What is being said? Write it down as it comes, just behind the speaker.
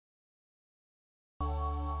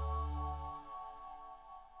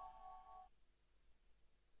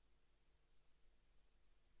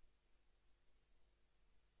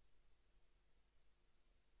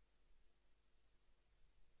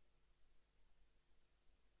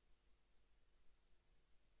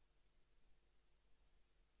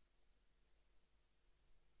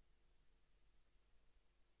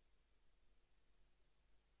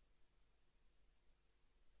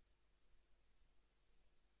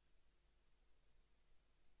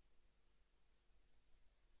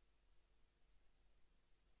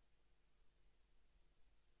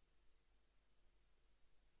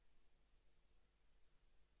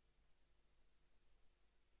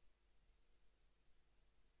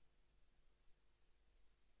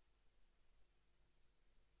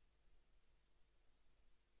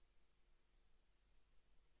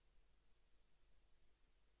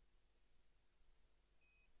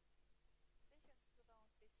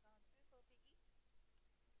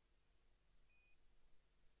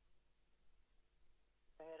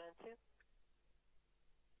and 2.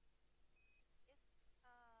 Yes, the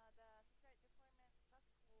satellite deployment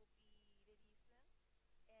task will be ready soon,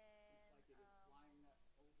 and Looks like it is flying over.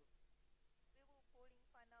 we will polling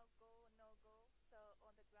final go, no go, so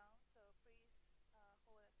on the ground. So please hold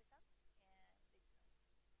a second and listen.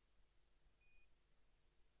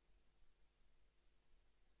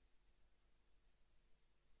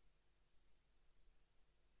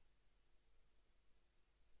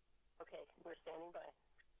 Okay, we're standing by.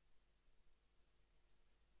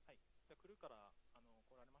 はい、じゃあクルーから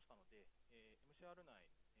来られましたので、MCR 内、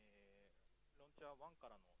ロンチャー1か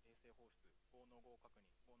らの衛星放出、5の5確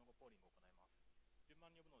認、5の5ポーリングを行います。順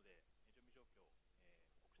番に呼ぶので、準備状況を、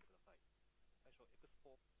報告してください。最初、エクス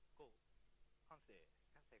ポ5、管制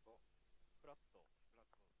5、フラット、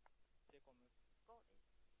シェイコム、5です。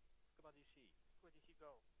スクバ GC、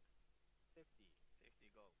GO。セーフティー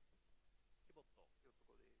5、ピボット、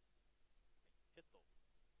5です。ジェット。は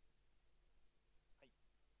い。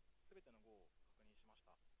すべての5を確認しまし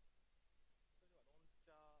た。それではロンチ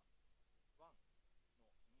ャー1の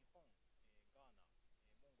日本、ガーナ、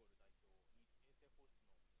モンゴル代表に衛星放出の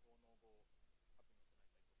5の5確認を行いたいと思います。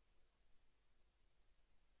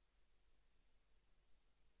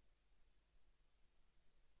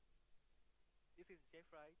This is J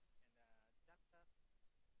Flight and JAXA.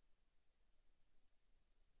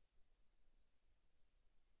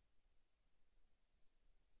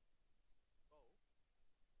 Go deploy.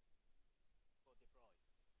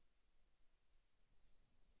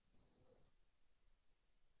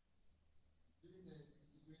 During the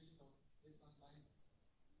integration of these satellites,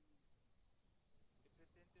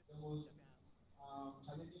 Represented the most Japan.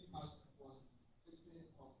 challenging part was fixing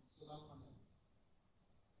of solar panels,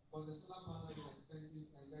 because the solar panel is expensive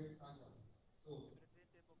and very fragile. So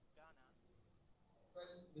Representative of Ghana.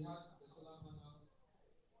 first we had the solar panel.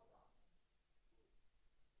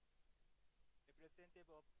 Representative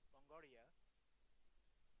of Mongolia.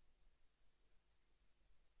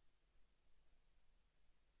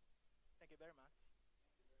 Thank you very much.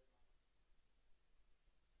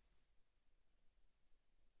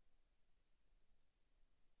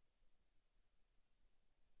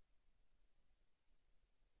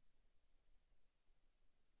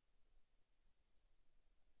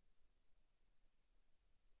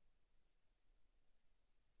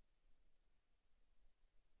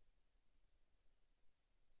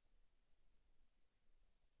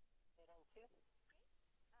 Round 2. Okay,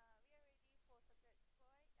 we are ready for satellite deploy at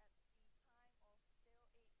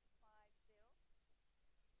the time of 0850.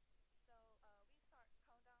 So we start countdown and 10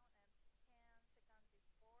 seconds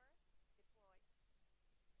before deploy.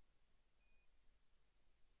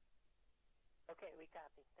 Okay, we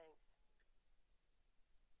copy. Thanks.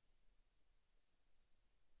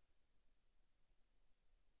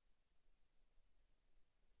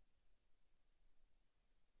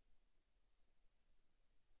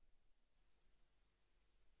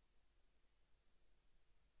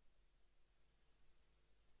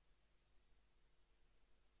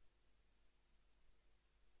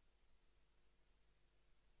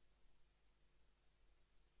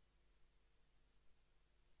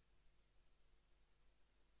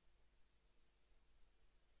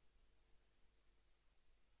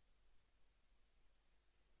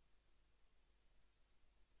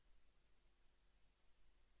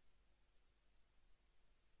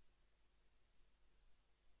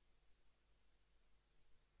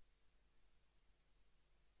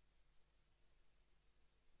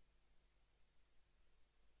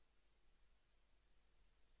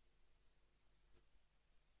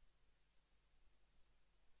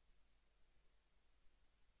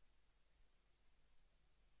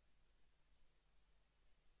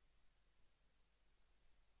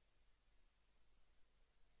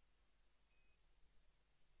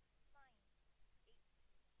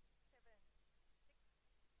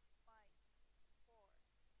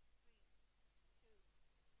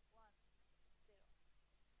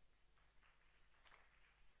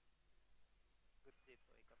 Good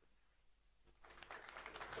deploy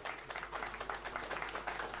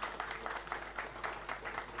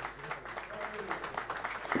確認。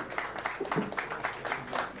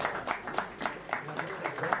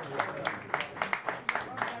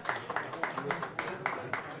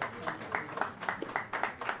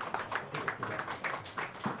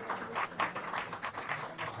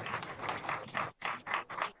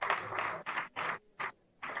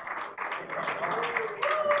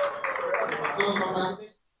So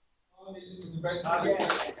congratulations all nations to the best.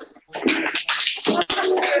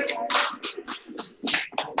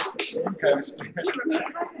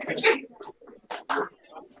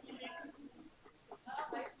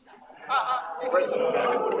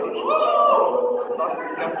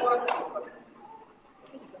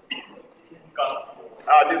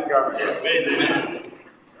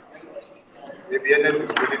 viernes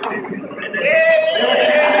Visibility.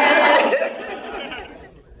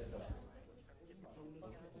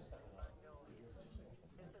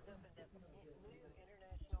 This has opened up new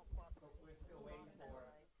international cooperation on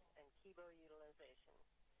satellites and Kibo utilization.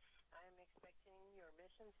 I am expecting your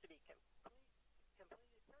missions to be completed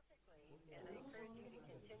perfectly, and I encourage you to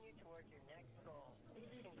continue toward your next goal.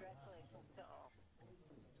 Congratulations to all.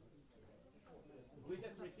 We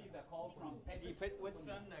just received a call from Peggy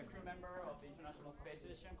Fitwoodson, a crew member of the International Space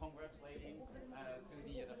Station, congratulating to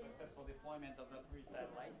the successful deployment of the 3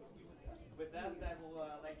 satellites. With that, I will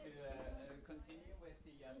like to continue with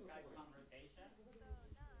the Skype conversation.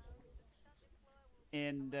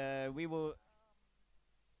 And we will...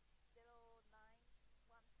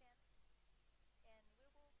 09:10, and we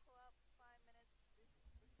will call up 5 minutes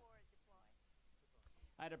before deploying.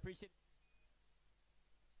 I'd appreciate...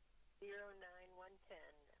 09:10,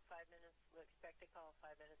 5 minutes. We'll expect a call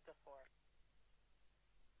 5 minutes before.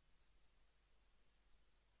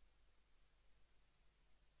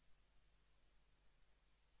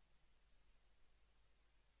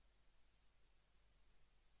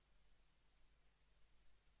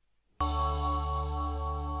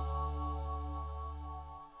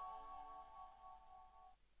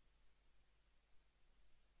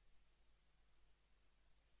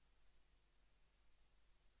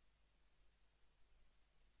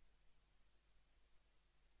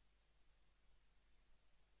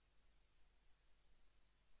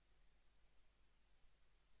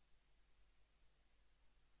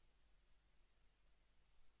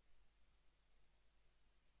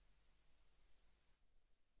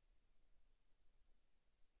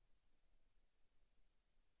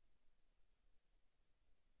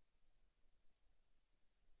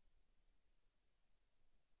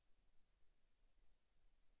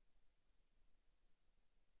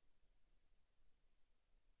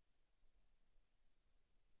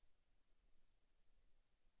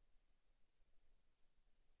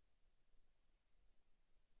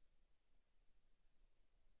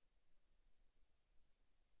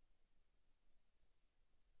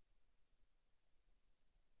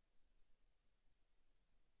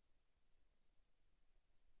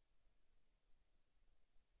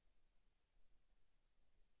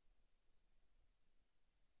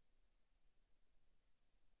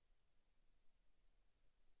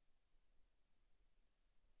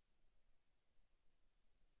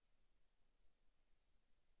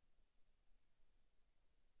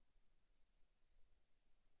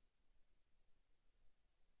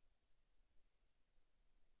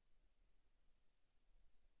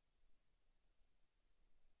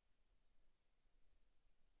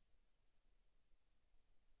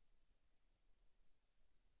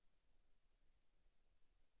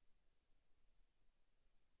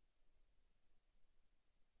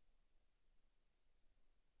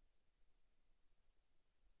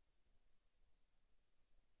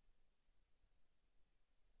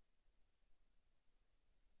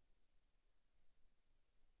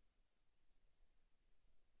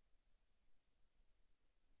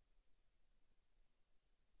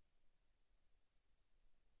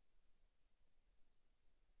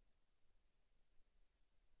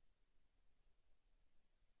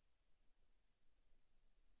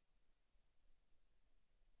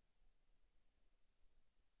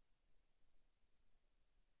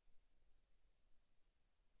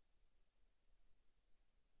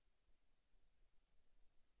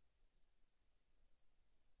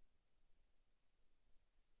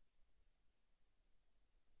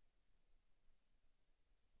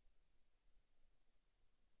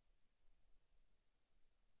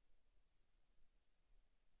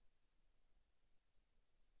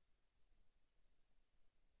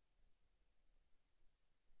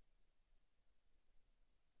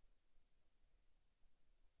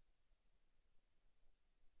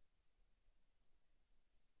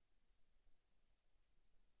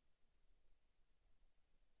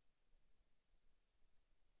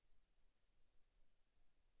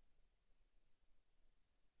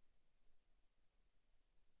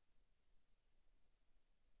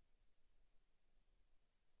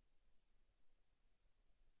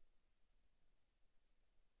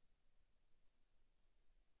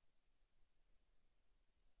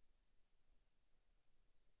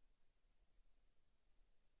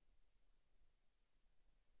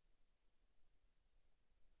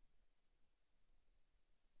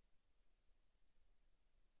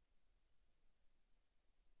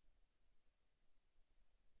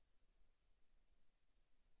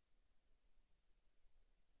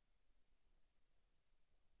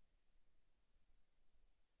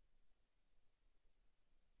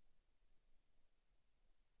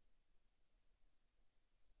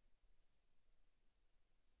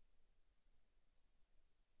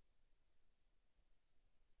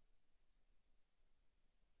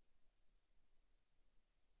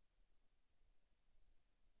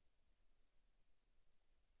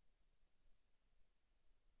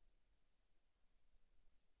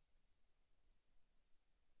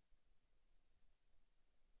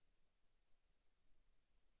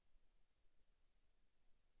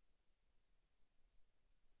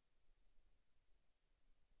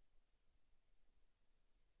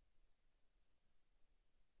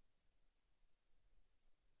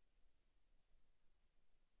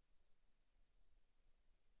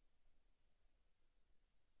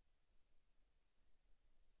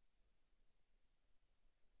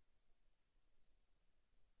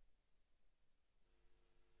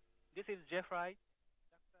 this is Jeffrey.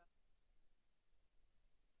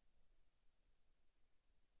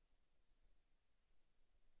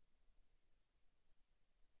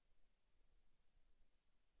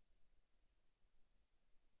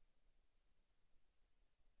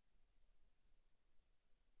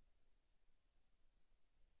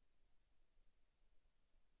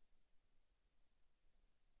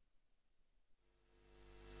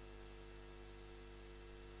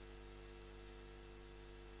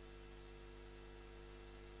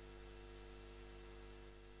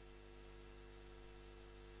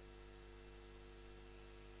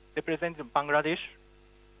 Representative Bangladesh.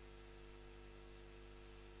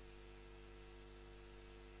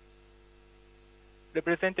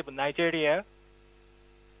 Representative Nigeria.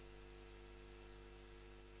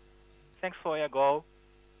 Thanks for your go.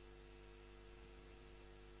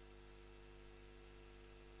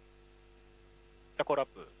 Tacoラッ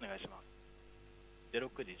プお願いします。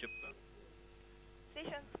06時10分。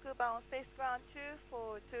Station scuba on space ground 2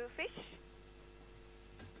 for 2 fish.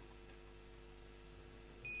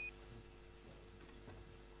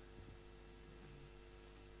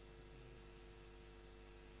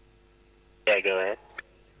 Yeah, go ahead.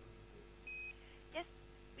 Yes,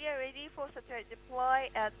 we are ready for satellite deploy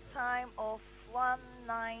at time of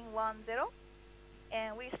 1910,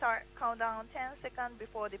 and we start countdown 10 seconds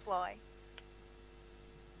before deploy.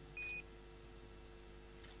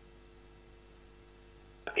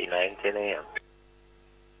 Copy 9:10 a.m.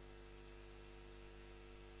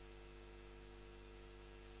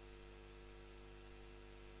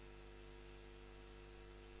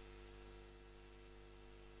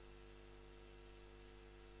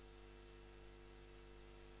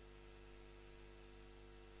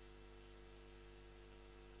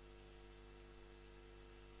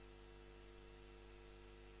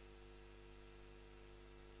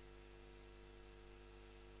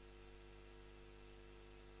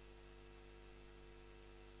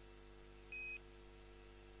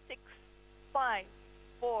 Six, 5,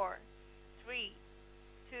 4, 3,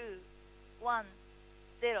 2, 1,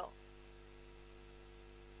 0.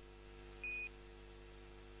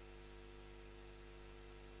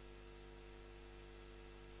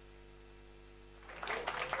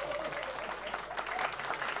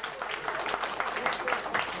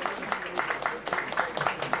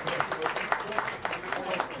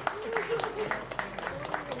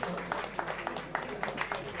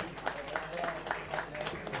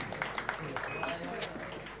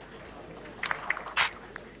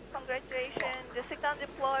 Congratulations, the second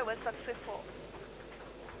deploy was successful.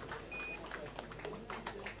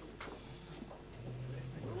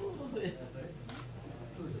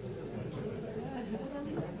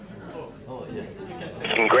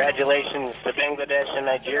 Congratulations to Bangladesh and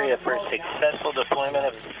Nigeria for successful deployment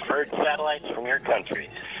of deferred satellites from your countries.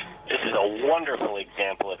 This is a wonderful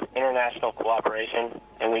example of international cooperation,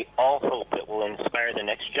 and we all hope it will inspire the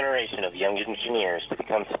next generation of young engineers to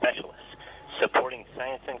become specialists, supporting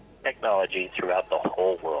science and technology throughout the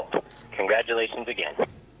whole world. Congratulations again.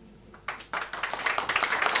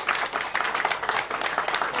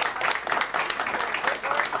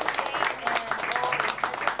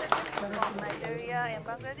 Nigeria and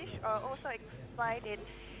Bangladesh are also excited,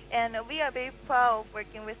 and we are very proud of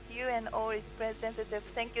working with you and all representatives.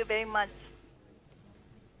 Thank you very much.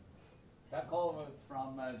 That call was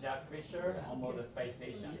from Jack Fisher on board the space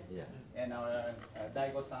station. Yeah. And our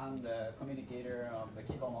Daigo-san, the communicator of the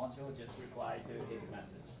Kibo module, just replied to his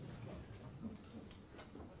message.